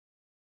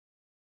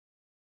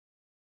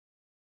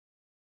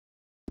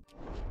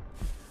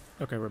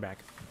Okay, we're back.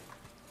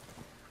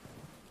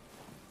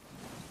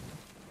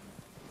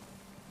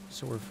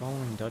 So we're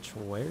following Dutch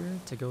where?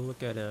 To go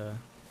look at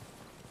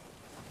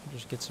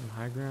just get some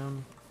high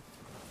ground.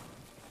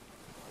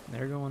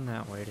 They're going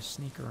that way to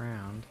sneak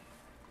around.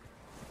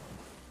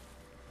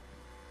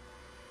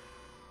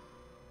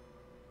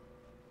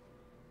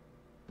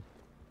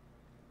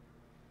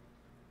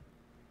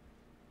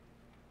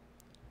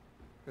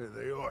 There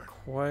they are.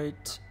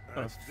 Quite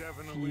That's a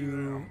definitely few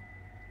them.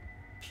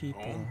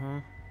 people, Home? huh?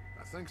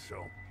 I think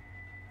so.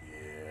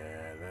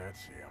 Yeah,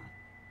 that's him.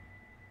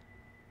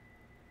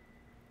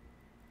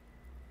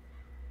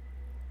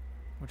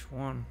 Which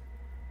one?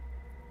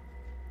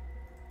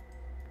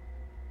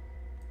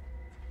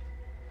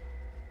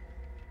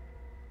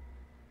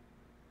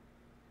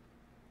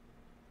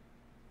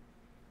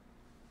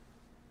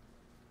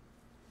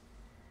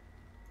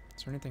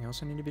 Is there anything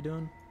else I need to be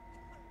doing?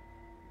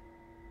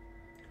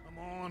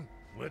 Come on,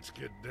 let's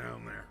get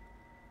down there.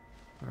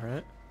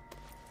 Alright.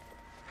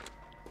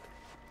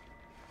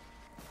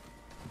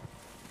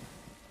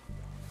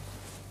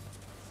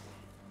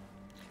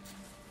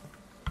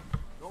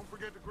 Don't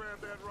forget to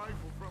grab that rifle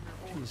from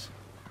your horse. Jeez.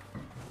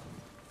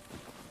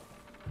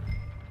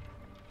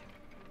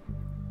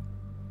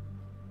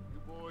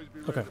 You boys be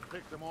ready Okay. to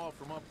pick them off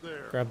from up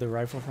there. Grab the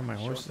rifle from my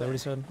horse. Is that what he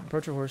thing. said?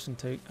 Approach your horse and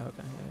take. Okay,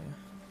 yeah.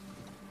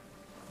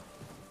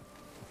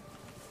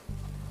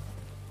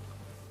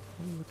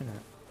 What are you looking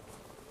at?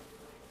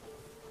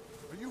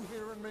 Are you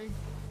hearing me?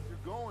 You're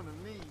going to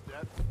need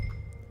that.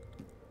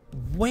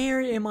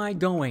 Where am I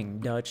going,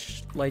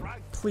 Dutch? Like,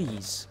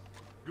 please.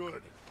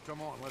 Good.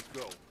 Come on, let's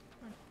go.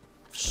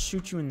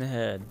 Shoot you in the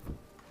head.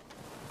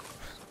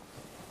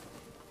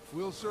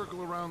 We'll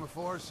circle around the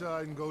far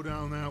side and go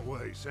down that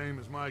way, same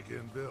as Micah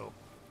and Bill.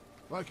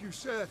 Like you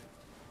said,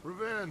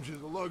 revenge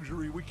is a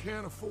luxury we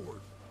can't afford.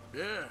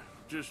 Yeah,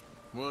 just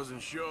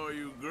wasn't sure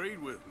you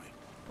agreed with me.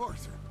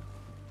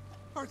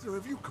 Arthur,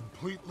 have you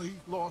completely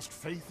lost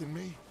faith in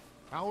me?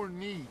 Our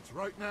needs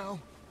right now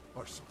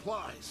are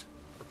supplies,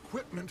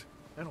 equipment,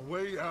 and a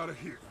way out of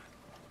here.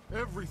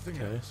 Everything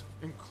Okay. else,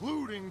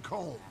 including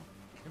Colm,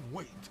 can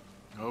wait.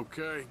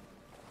 Okay.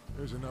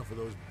 There's enough of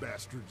those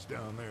bastards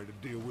down there to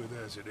deal with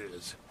as it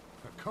is.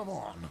 Now, come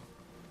on.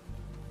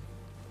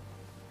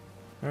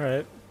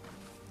 Alright.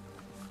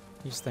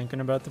 He's thinking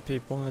about the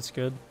people. That's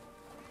good.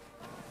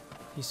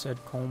 He said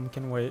Colm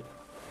can wait.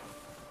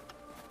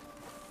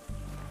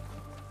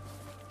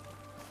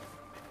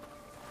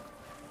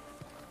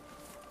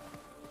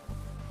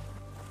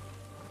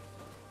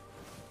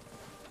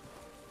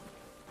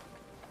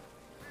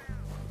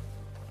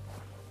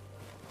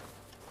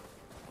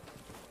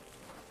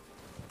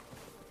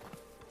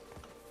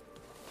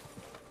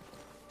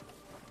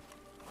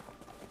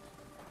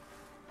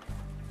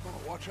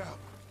 Oh, watch out.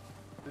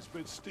 This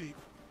bit's steep.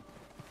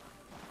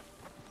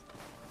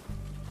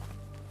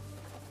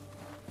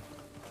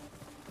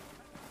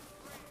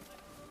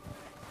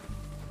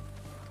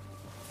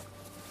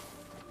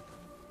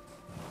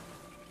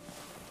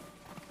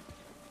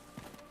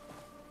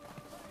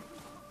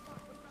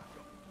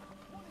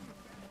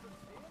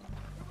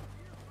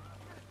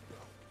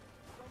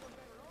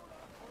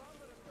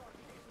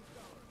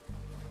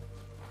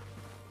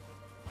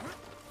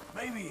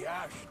 Maybe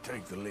I should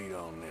take the lead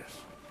on this.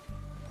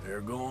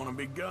 They're going to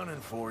be gunning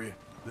for you.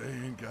 They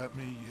ain't got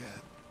me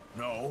yet.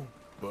 No,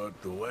 but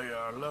the way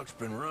our luck's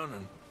been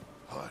running.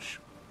 Hush.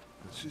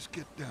 Let's just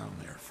get down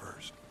there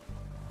first.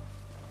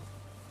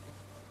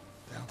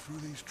 Down through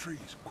these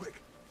trees, quick.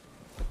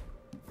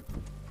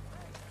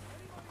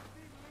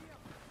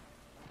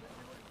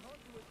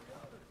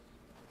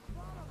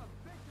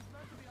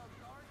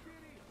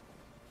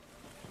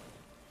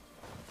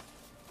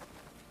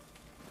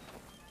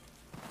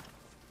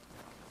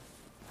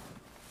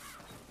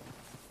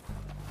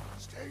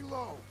 Stay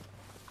low.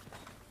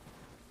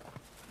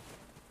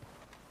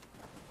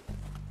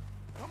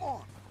 Come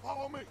on,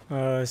 follow me.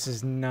 This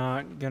is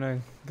not gonna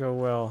go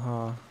well,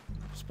 huh?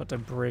 Just about to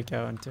break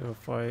out into a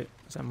fight.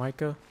 Is that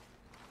Micah?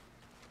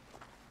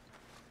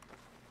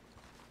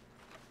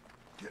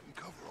 Get in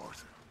cover,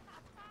 Arthur.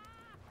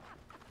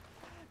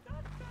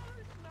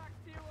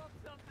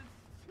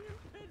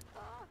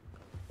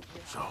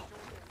 So,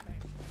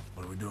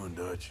 what are we doing,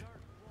 Dutch?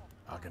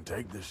 I can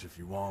take this if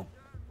you want.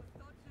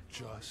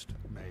 Just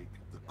make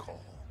the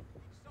call.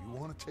 You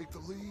want to take the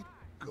lead?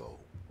 Go.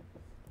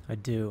 I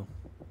do.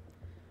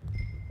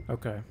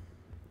 Okay.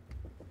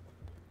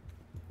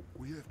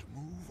 We have to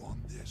move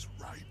on this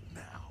right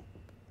now.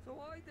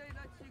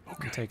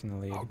 Okay, I'm taking the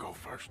lead. I'll go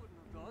first.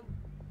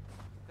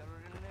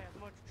 Didn't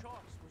have much choice,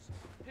 was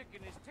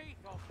picking his teeth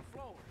off the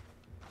floor.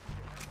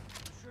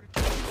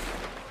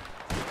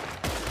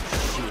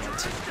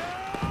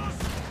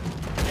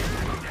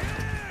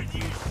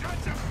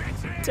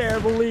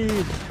 Terrible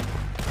lead.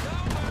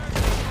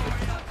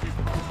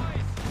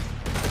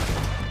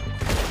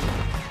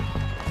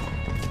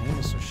 Aim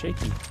is so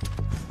shaky.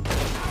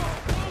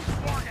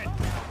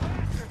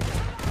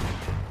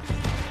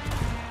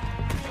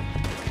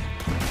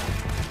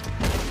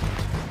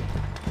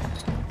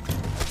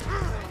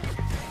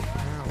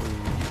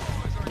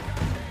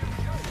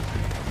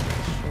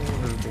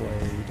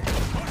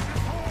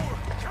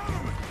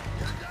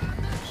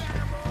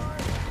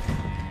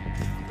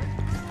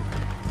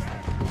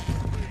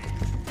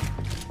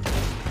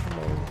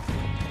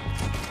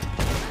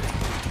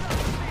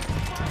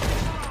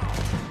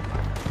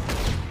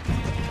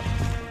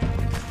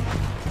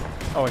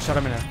 Oh, I shot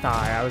him in the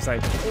thigh. I was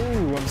like,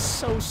 oh, I'm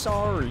so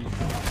sorry.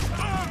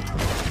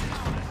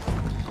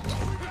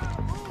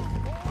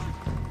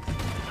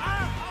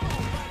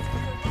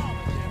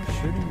 Why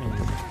shooting me?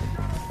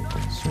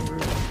 So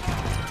rude.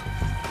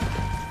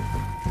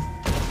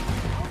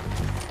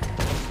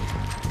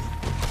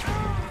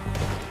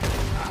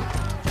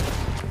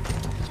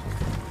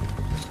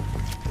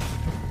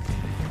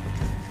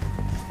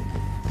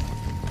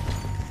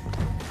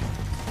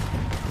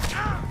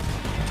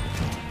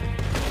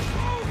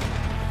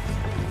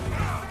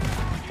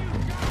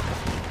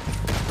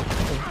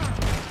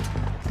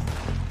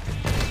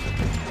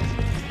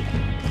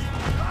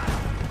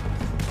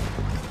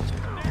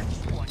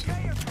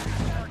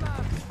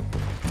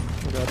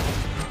 Hold up.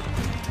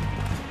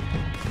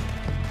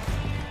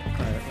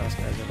 Alright, last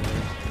guy's over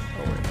there.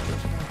 Oh wait, no,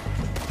 there's more.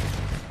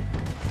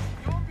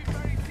 You won't be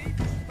very deep,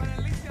 but at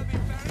least you'll be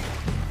very.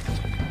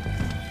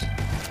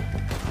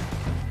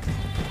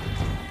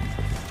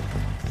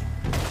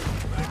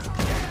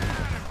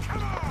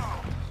 Come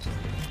on!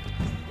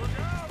 Look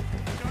out!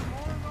 We got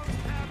more of those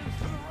cabins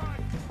to the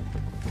right.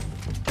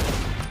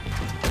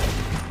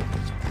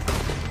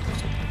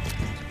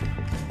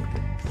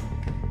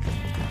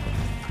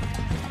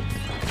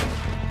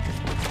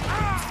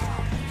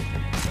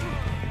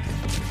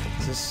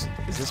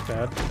 Is this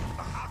bad?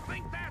 I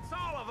think that's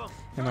all of them.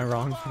 Am I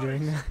wrong for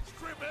doing that?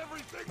 Strip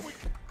everything we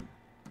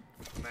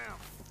now.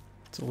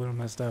 It's a little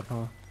messed up,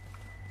 huh?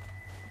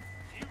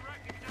 You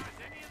recognize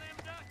any of them,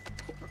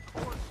 Dutch? Of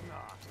course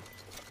not.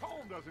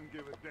 Colm doesn't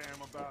give a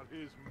damn about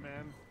his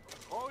men.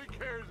 All he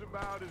cares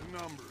about is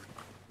numbers.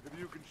 If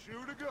you can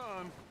shoot a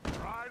gun,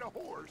 ride a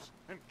horse,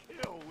 and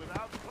kill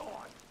without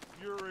thought,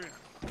 you're in.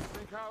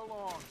 Think how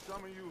long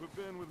some of you have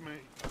been with me.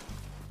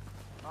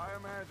 I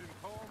imagine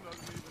Colm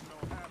doesn't even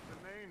know half the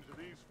names of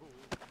these fools.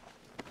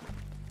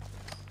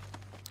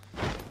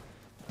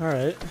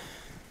 Alright.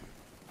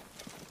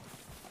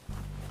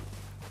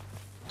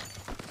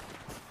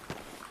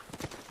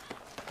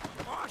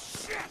 Oh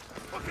shit!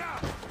 Look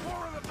out!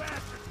 More of the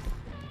bastards!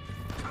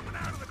 Coming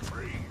out of the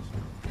trees!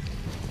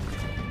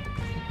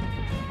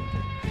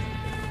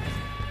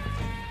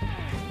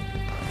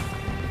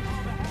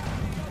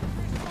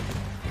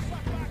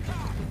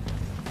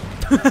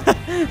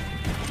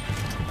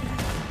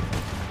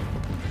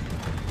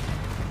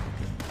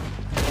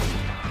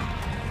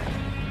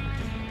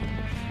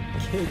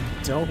 Kid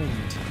domed.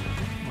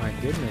 My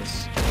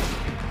goodness.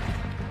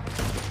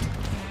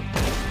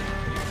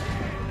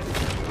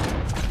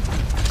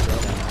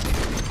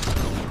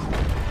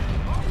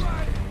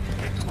 Alright!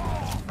 Get them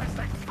off as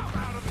they come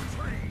out of the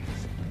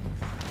trees!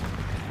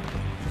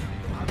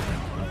 I'm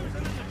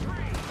losing in the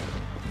trees!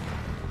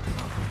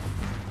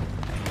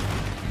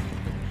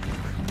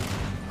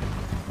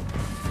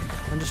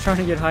 I'm just trying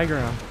to get high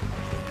ground.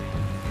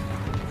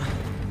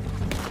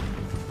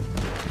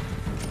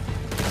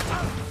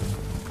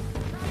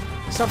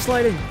 Stop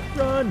sliding!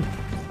 Run!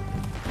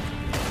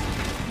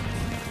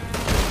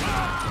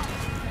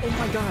 Oh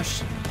my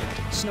gosh!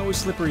 Snow is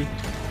slippery.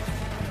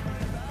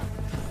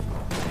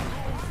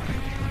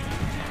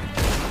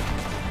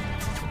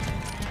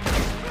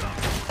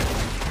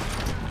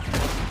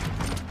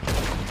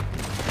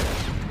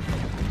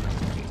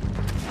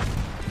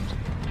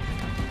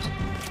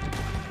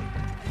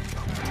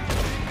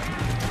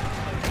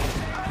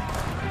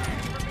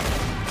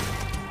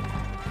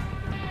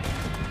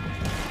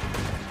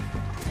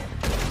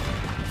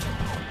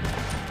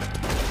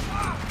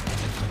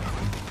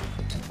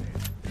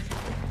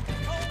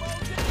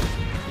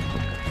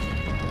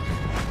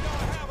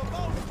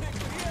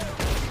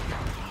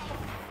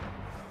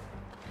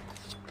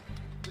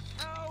 The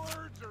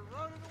cowards are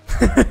running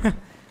away!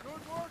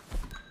 Good work!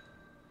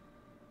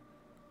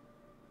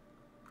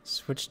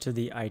 Switch to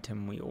the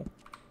item wheel.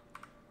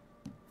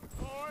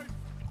 Boys,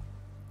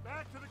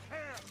 back to the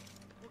camp.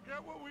 We'll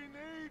get what we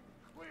need.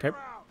 Clear Okay.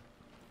 out.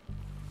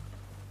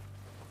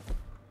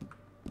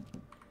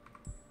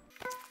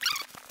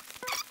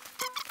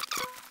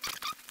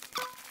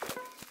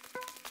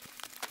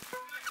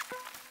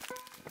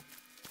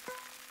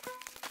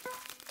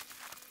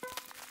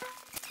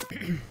 We're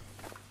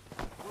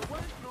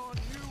waiting on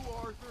you,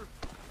 Arthur.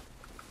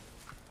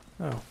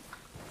 Oh.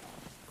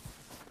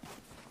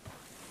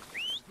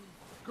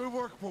 Good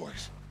work,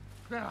 boys.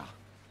 Now,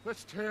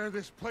 let's tear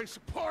this place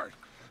apart.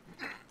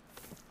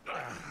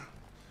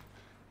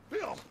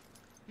 Bill,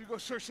 you go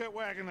search that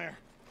wagon there.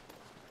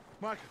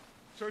 Mike,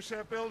 search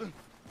that building.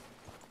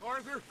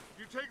 Arthur,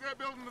 you take that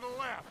building to the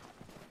left.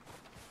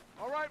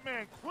 All right,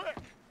 man, quick.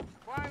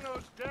 Find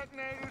those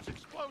detonators,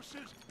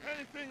 explosives,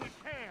 anything you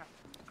can.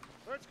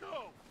 Let's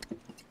go.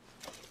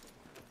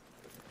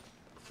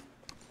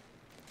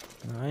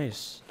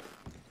 Nice.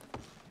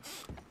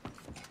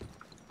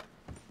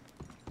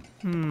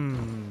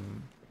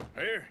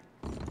 Here.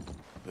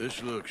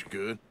 This looks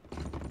good.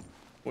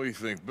 What do you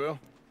think, Bill?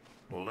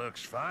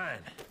 Looks fine.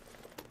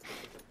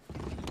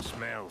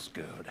 Smells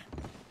good.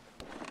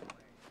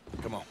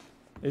 Come on.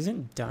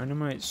 Isn't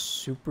dynamite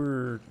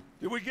super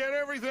Did we get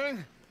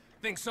everything?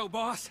 Think so,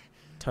 boss?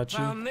 touchy?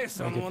 Found this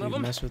Like on if one you of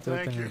 'em. mess with it,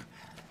 Thank then you.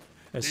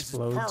 it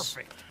explodes. This is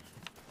perfect.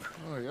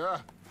 Oh, yeah?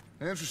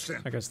 Interesting.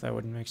 I guess that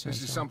wouldn't make sense.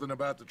 This is huh? something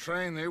about the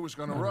train they was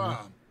gonna I don't know.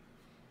 rob.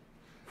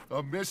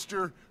 A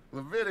Mr.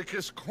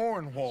 Leviticus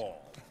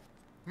Cornwall.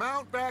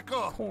 Mount back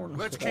up.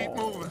 Let's keep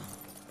Cornwall. moving.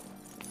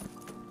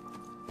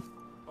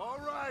 All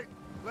right,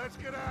 let's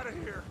get out of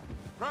here.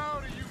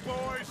 Proud of you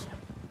boys.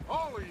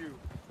 All of you.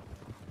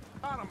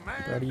 Not a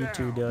man Proud of you down.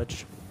 too,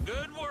 Dutch.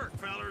 Good work,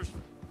 fellers.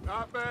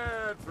 Not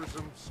bad for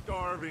some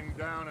starving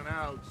down and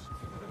outs.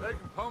 They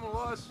can pummel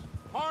us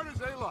hard as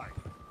they like.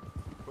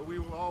 But we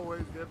will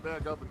always get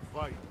back up and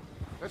fight.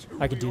 That's who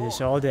I could we do this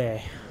are. all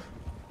day.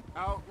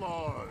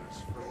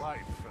 Outlaws for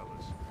life,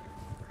 fellas.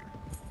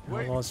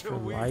 Wait Outlaws until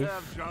for we life?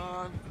 have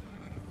John,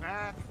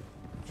 Mac,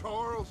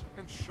 Charles,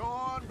 and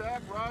Sean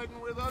back riding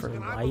with us, For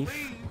and I life?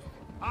 believe,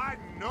 I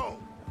know,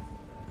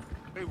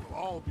 they will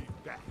all be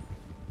back.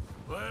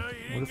 Well, you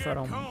What ain't if I got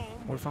don't?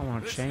 Colm. What if I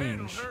want to This head'll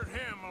change? hurt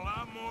him a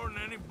lot more than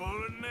any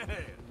bullet in the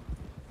head.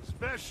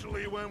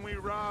 Especially when we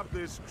rob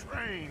this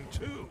train,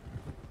 too.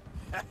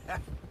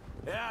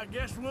 Yeah, I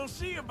guess we'll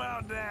see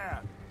about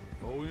that.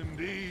 Oh,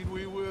 indeed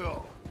we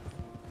will.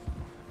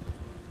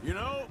 You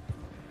know,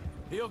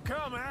 he'll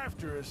come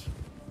after us.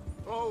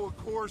 Oh, of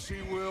course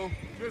he will,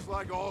 just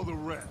like all the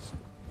rest.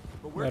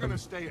 But we're Let him. gonna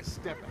stay a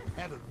step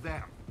ahead of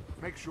them.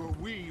 Make sure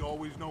we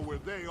always know where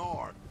they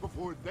are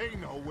before they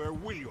know where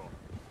we are.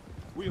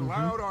 We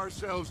allowed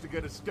ourselves to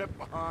get a step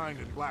behind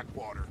in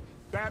Blackwater.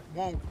 That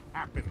won't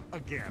happen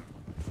again.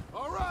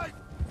 All right,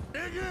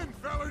 dig in,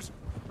 fellas.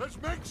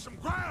 Let's make some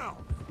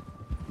ground.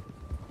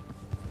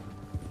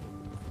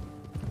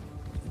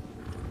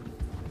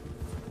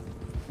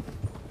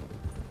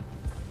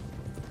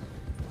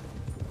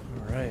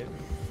 All right.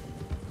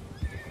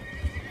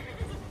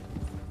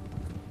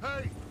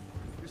 Hey,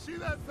 you see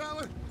that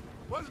fella?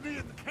 Wasn't he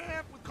at the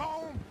camp with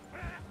Colm?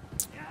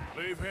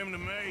 Leave him to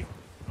me.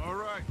 All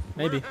right,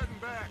 Maybe. we're heading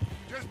back.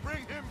 Just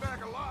bring him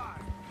back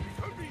alive. He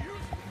could be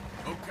useful.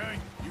 Okay,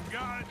 you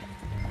got it.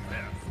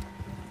 Yeah.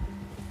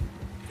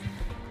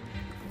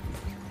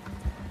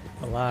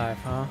 Alive,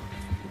 huh?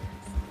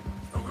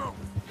 Go, go.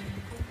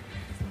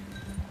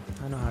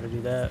 I know how to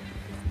do that.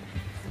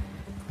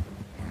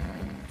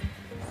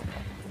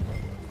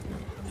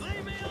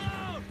 Leave me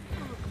alone!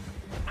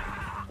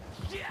 Ah,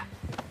 shit!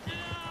 No!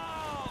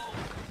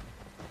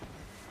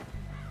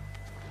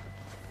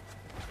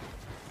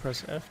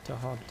 Press F to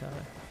hog tie.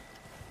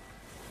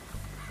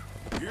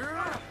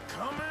 You're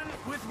coming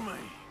with me.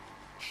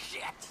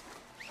 Shit!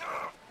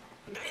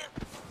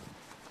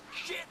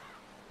 Shit!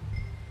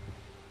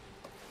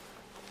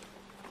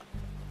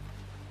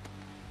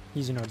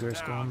 He's in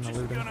O'Driscoll. Now, I'm gonna just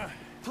loot him. gonna...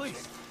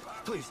 Please,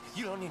 please,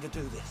 you don't need to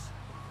do this.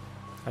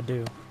 I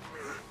do.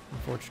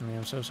 Unfortunately,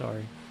 I'm so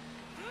sorry.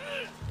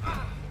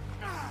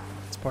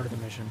 It's part of the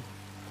mission.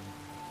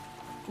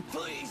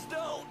 Please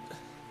don't.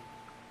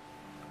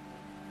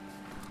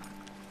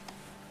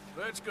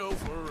 Let's go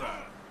for a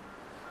ride.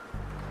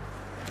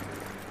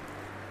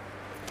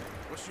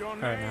 What's your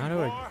name, Alright, now how do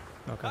boy? I?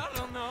 Okay. I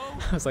don't know.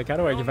 I was like, how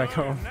do I Don't get back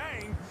know your home?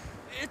 Name?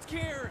 It's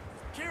Kieran.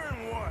 Kieran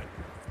what?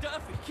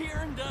 Duffy.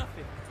 Kieran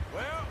Duffy.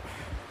 Well,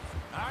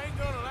 I ain't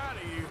gonna lie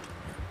to you.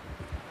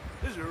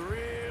 This is a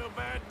real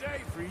bad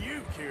day for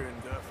you, Kieran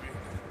Duffy.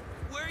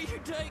 Where are you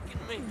taking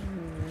me?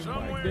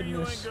 Somewhere you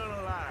goodness. ain't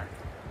gonna like.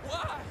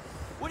 Why?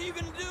 What are you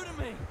gonna do to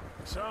me?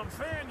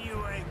 Something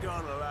you ain't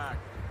gonna like.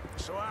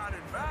 So I'd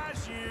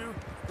advise you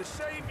to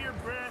save your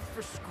breath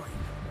for screaming.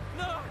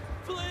 No,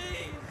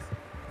 please.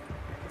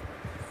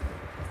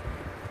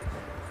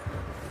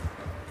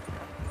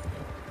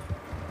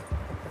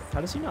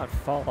 How does he not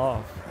fall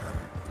off?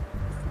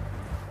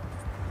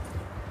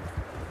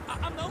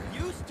 I'm no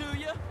use to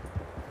you.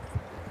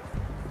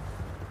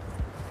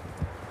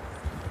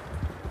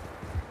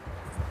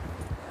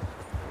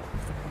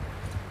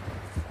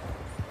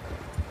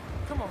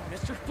 Come on,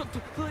 mister.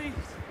 Please. You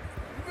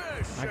better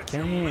I shut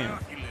your can't.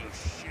 mouth, you little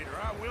shit,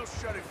 or I will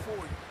shut it for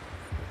you.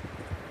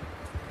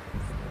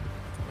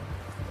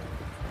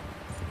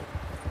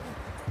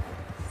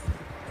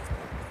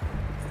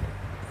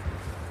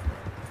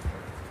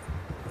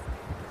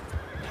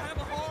 Have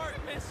a heart,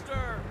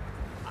 mister.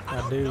 I I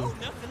don't do. know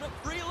nothing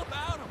real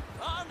about him.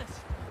 Honest.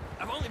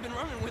 I've only been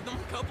running with him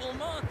a couple of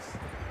months.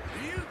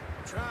 Are you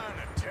trying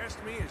to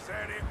test me? Is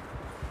that it?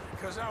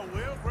 Because I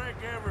will break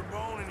every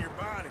bone in your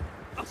body.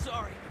 I'm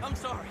sorry. I'm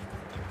sorry.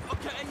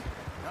 Okay?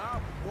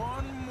 Not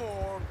one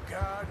more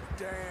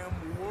goddamn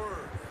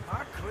word. Am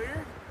I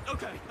clear?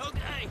 Okay.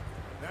 Okay.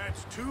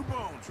 That's 2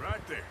 bones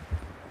right there.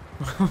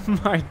 Oh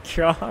my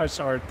gosh,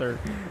 Arthur.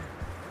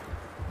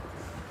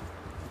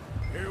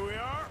 Here we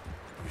are,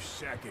 you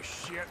sack of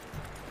shit.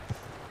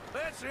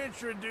 Let's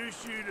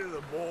introduce you to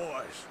the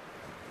boys.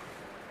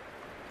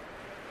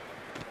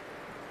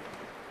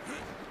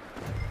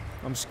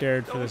 I'm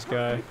scared for Don't this hurt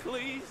guy. me,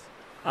 please.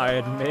 I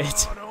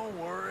admit. Oh, don't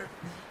worry.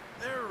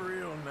 They're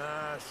real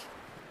nice.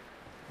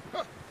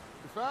 You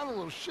found a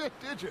little shit,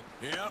 did you?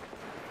 Yep.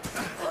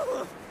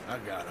 I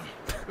got him.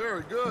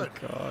 Very good.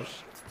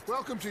 Gosh.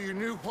 Welcome to your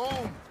new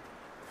home.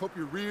 Hope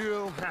you're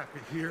real happy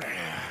here.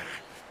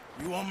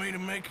 You want me to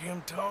make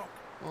him talk?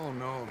 Oh,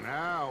 no,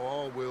 now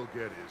all we'll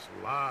get is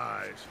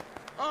lies.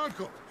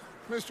 Uncle,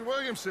 Mr.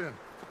 Williamson,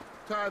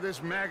 tie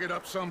this maggot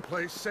up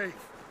someplace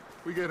safe.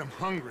 We get him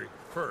hungry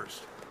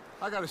first.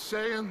 I got a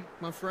saying,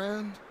 my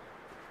friend.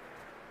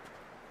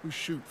 We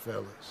shoot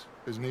fellas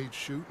as need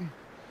shooting,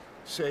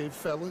 save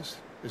fellas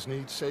as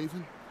need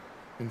saving,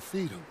 and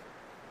feed 'em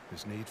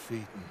as need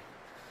feeding.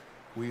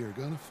 We are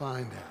gonna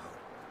find out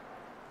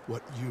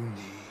what you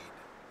need.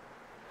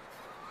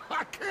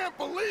 I can't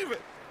believe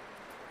it!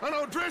 An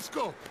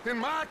O'Driscoll in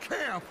my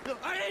camp!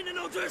 I ain't an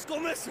O'Driscoll,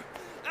 mister!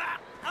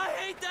 I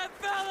hate that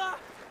fella!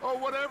 Oh,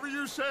 whatever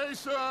you say,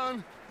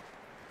 son.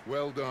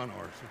 Well done,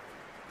 Arthur.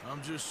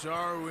 I'm just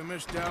sorry we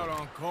missed out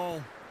on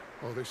Colm.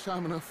 Oh, there's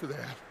time enough for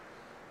that.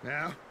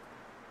 Now,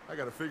 I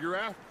gotta figure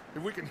out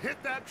if we can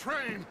hit that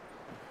train.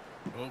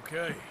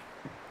 Okay.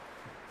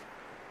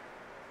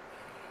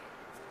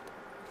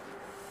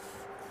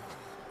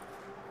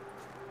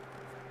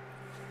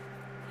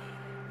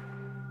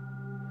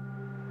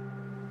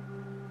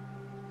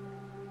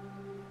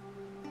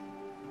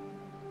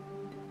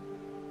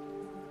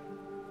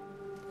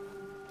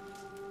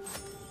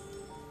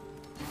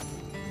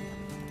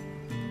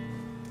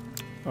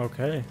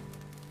 Okay.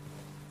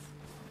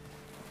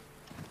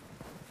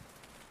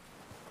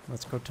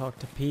 Let's go talk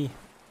to P.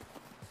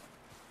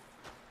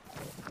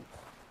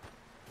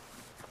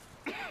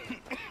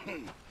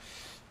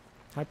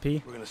 Hi,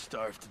 P. We're gonna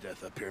starve to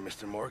death up here,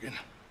 Mr. Morgan.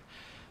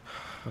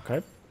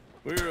 Okay.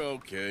 We're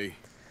okay.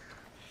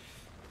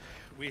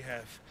 We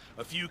have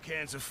a few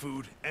cans of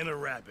food and a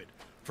rabbit.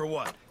 For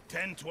what,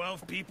 10,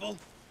 12 people?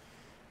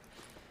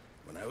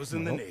 When I was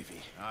in the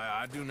Navy.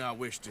 I do not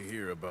wish to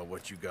hear about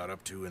what you got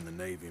up to in the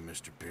Navy,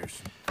 Mr.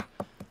 Pearson.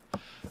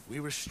 We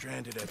were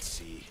stranded at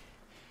sea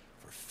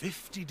for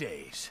 50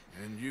 days.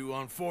 And you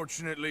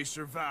unfortunately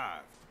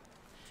survived.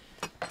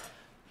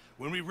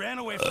 When we ran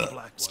away from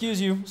Blackwater,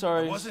 Excuse you.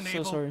 Sorry. I wasn't so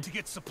able sorry. to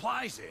get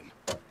supplies in.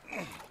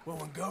 Well,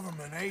 when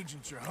government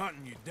agents are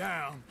hunting you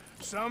down,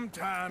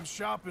 sometimes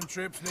shopping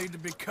trips need to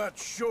be cut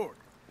short.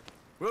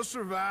 We'll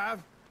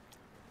survive.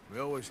 We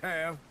always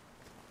have.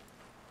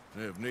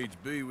 And if needs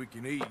be, we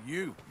can eat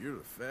you. You're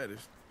the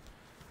fattest.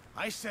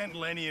 I sent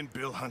Lenny and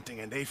Bill hunting,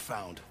 and they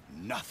found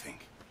nothing.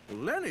 Well,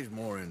 Lenny's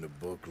more into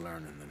book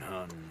learning than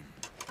hunting.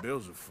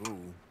 Bill's a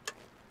fool.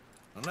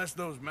 Unless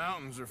those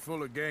mountains are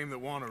full of game that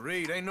want to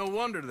read, ain't no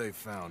wonder they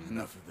found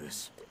Enough of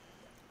this.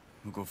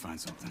 We'll go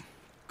find something.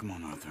 Come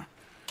on, Arthur.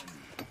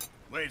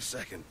 Wait a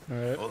second. All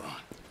right. Hold on.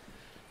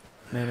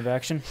 Man of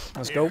action.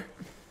 Let's Here. go.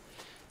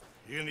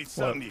 You're gonna need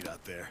something to eat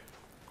out there.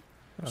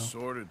 Oh.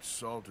 Assorted,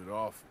 salted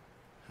offal.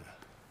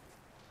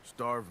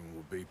 Starving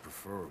will be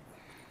preferable.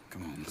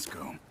 Come on, let's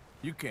go.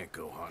 You can't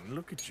go hunting.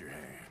 Look at your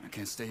hand. I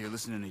can't stay here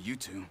listening to you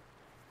two.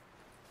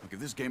 Look, if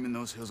there's game in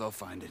those hills, I'll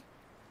find it.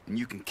 And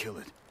you can kill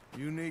it.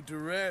 You need to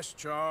rest,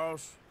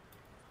 Charles.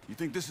 You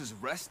think this is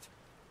rest?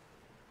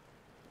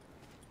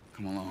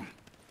 Come along.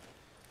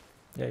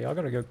 Yeah, y'all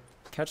gotta go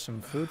catch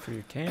some food for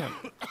your camp.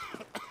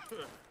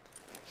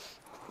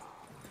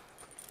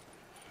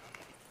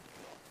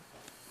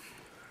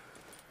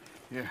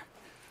 Here,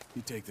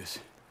 you take this.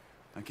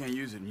 I can't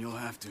use it, and you'll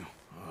have to.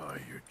 Oh,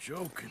 you're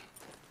joking.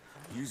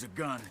 Use a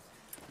gun,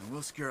 and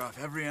we'll scare off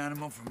every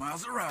animal for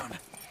miles around.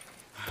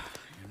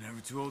 You're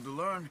never too old to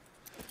learn,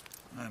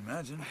 I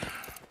imagine.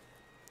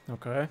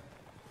 Okay.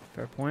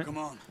 Fair point. Come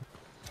on,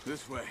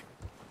 this way.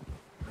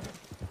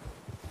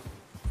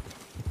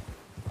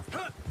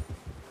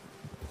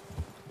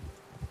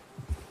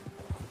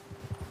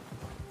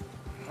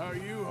 How are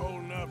you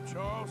holding up,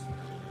 Charles?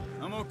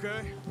 I'm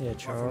okay. Yeah,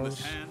 Apart from this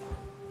Charles. hand.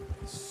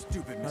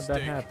 Stupid How'd mistake.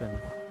 that happen?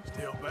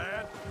 Still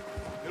bad?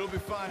 It'll be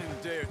fine in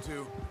a day or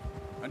two.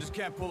 I just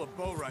can't pull a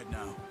bow right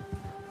now.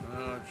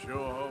 I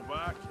sure hope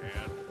I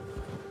can.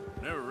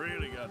 Never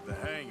really got the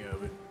hang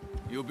of it.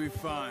 You'll be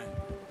fine.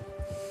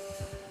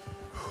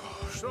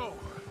 So,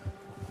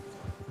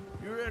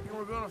 you reckon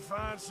we're gonna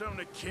find something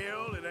to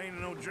kill that ain't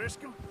an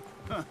O'Driscoll?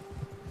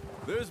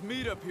 There's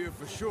meat up here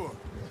for sure.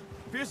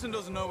 Pearson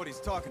doesn't know what he's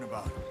talking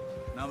about.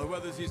 Now the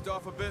weather's eased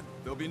off a bit,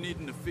 they'll be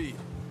needing to feed.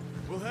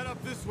 We'll head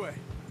up this way,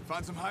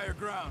 find some higher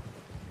ground.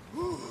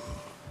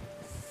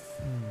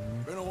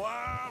 Been a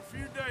wild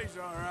few days,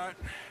 all right.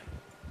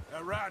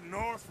 That ride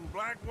north from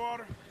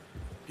Blackwater,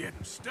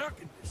 getting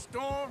stuck in the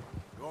storm,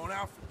 going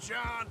out for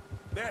John,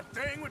 that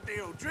thing with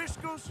the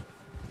O'Driscolls.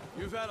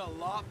 You've had a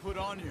lot put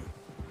on you.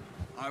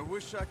 I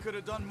wish I could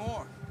have done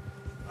more.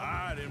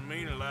 I didn't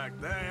mean it like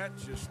that,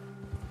 just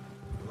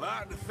a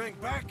lot to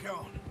think back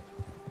on.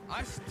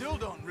 I still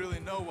don't really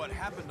know what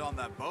happened on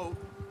that boat.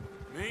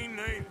 Me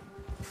neither.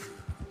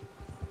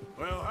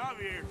 Well,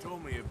 Javier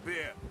told me a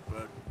bit,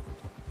 but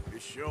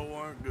it sure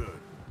weren't good.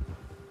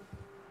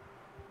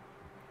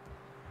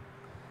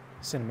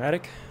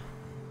 Cinematic.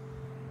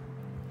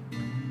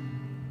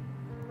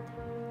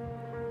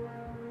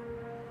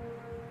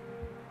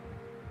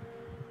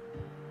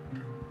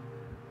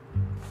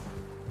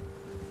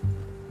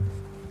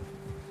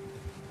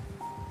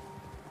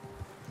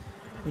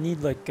 We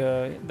need like,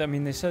 I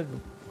mean, they said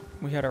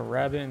we had a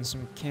rabbit and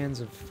some cans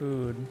of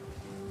food,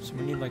 so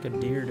we need like a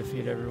deer to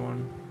feed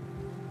everyone.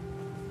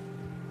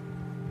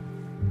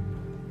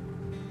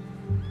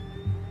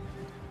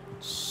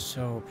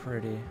 so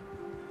pretty.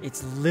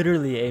 It's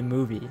literally a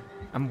movie.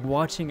 I'm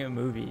watching a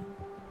movie.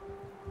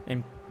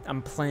 And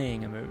I'm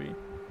playing a movie.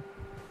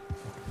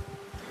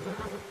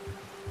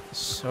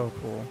 So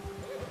cool.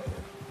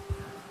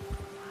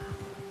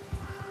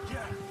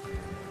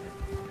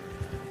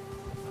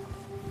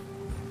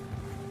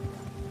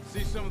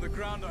 See some of the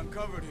ground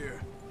uncovered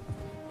here.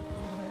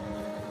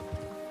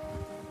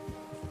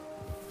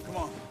 Come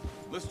on,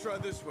 let's try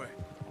this way.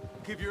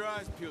 Keep your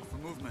eyes peeled for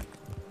movement.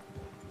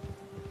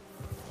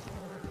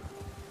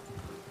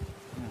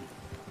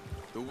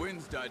 The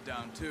wind's died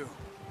down too.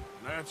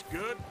 That's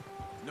good.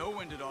 No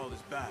wind at all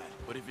is bad,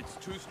 but if it's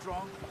too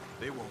strong,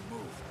 they won't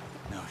move.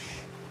 Now shh.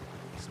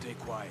 Stay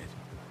quiet.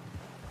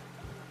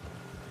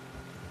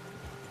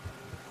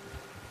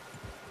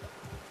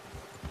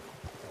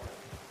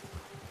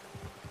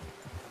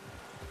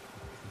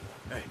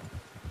 Hey,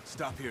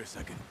 stop here a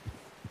second.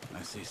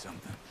 I see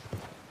something.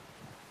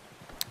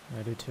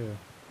 I do too.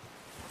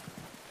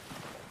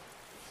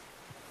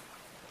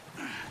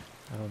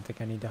 I don't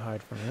think I need to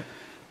hide from it.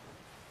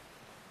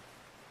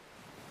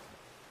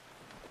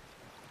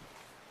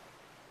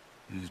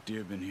 There's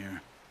deer been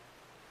here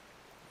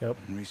Yep.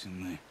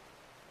 recently.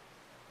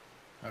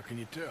 How can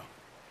you tell?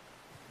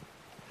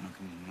 How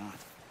can you not?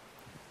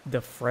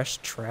 The fresh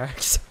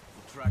tracks.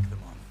 We'll track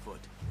them on foot.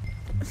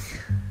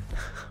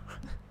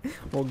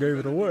 What gave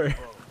it away?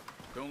 Bow.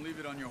 Don't leave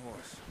it on your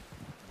horse.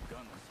 The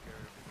gun will scare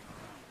everything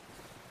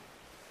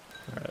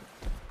around. Alright.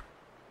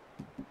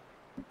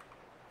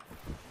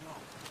 No,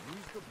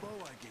 use the bow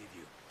I gave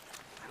you.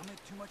 Don't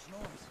make too much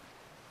noise.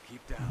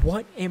 Keep down.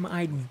 What am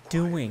I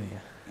doing? Quietly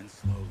and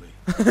slowly.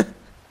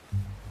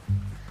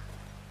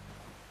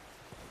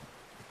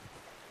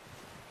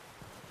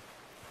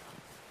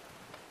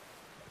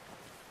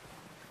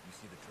 You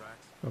see the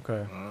tracks?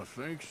 Okay. I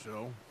think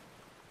so.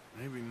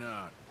 Maybe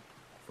not.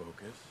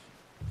 Focus.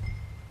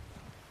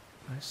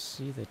 I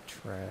see the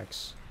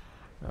tracks.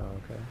 Oh,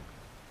 okay.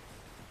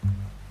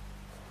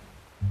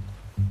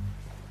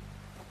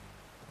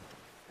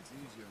 It's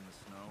easier in the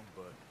snow,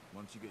 but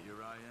once you get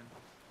your eye in,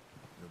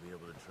 you'll be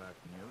able to track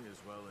nearly as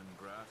well in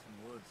grass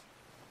and woods.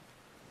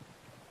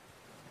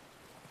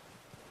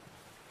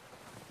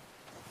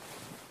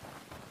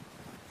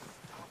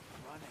 Stop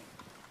running.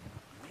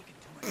 You're making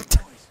too much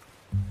noise.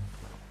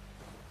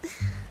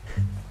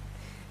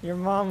 Your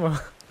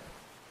mama.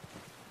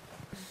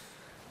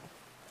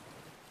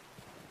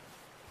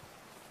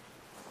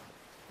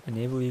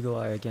 Enable Eagle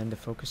Eye again to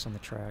focus on the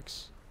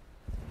tracks.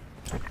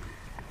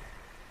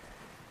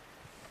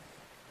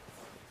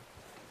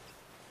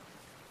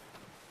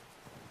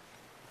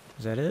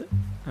 Is that it?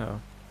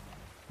 Oh.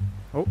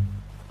 Oh.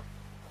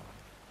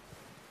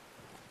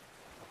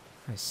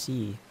 I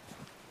see.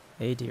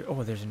 Hey dear.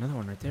 Oh, there's another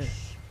one right there.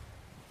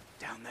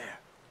 Down there.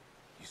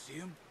 You see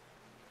him?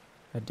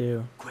 I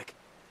do. Quick,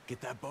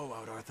 get that bow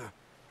out, Arthur.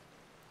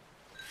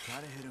 Try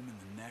to hit him in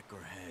the neck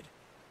or head.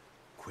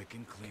 Quick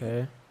and clean.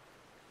 Okay.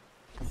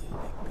 Make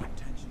good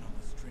tension on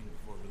the string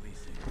before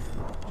releasing.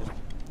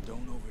 Just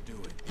don't overdo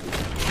it.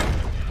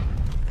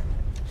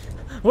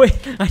 Wait.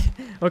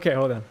 Okay,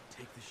 hold on.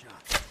 Take the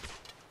shot.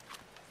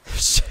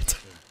 Shit.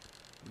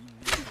 We need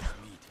this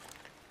meat.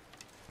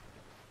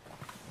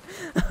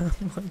 Oh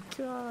my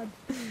god.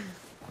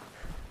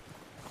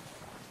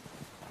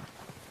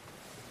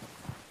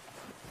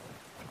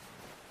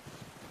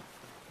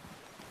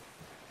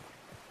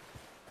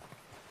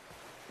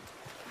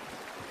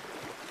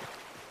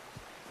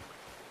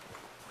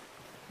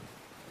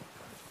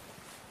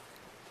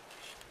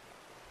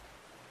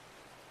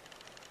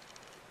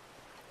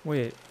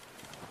 Wait,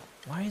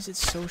 why is it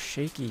so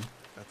shaky?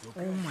 That's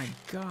okay. Oh my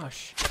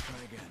gosh. Try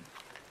again.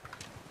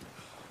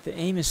 The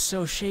aim is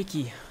so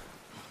shaky.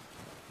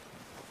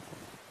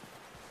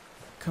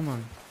 Come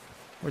on.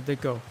 Where'd they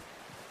go?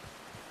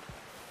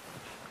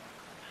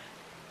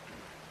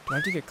 Do I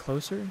have to get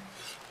closer?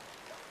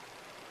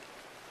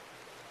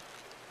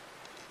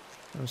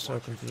 I'm so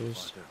Watch yourself,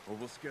 confused. Arthur, or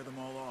we'll scare them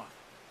all off.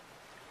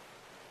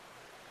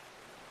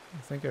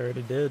 I think I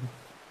already did.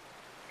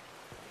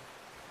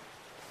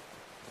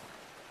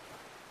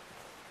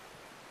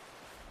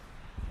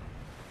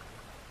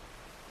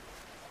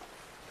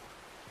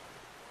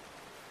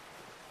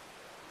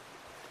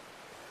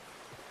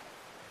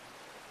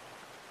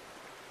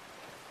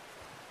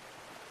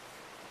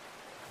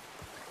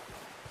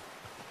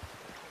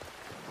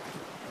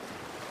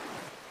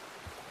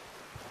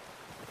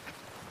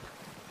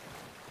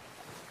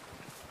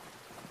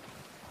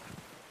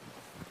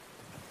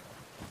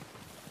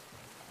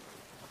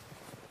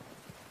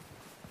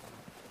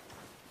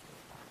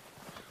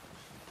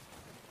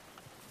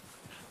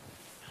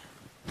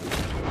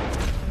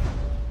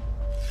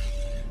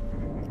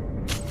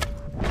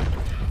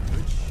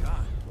 Good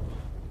shot.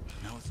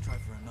 Now let's try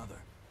for another.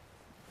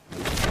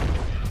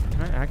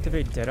 Can I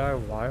activate Deadeye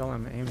while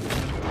I'm aiming?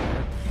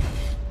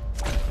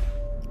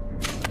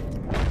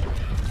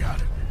 Got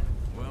it.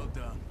 Well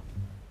done.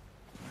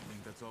 I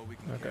think that's all we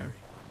can Okay. carry.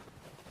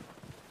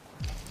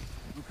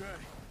 Okay.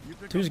 You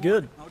pick Two's up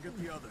good. one, I'll get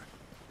the other.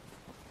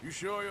 You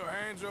sure your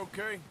hand's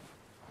okay?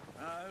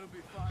 It'll be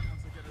fine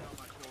once I get it on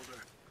my shoulder.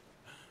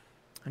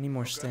 I need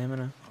more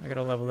stamina. I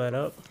gotta level that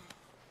up.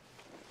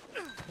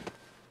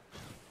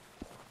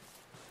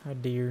 Hi,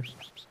 deer.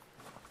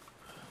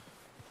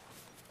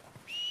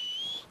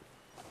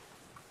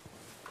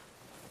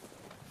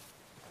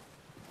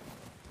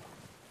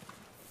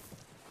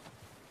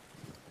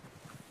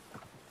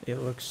 It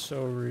looks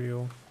so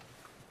real.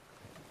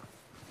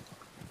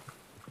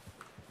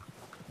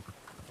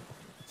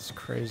 It's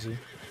crazy.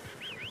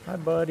 Hi,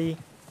 buddy.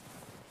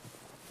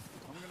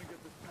 I'm gonna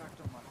get this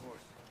packed on my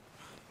horse.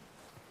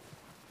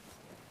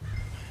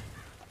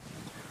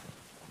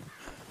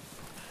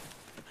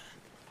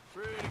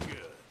 Pretty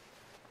good.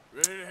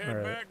 Ready to head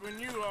Alright. back when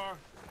you are.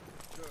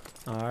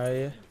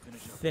 I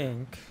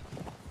think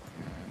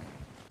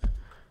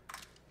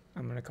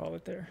I'm gonna call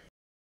it there.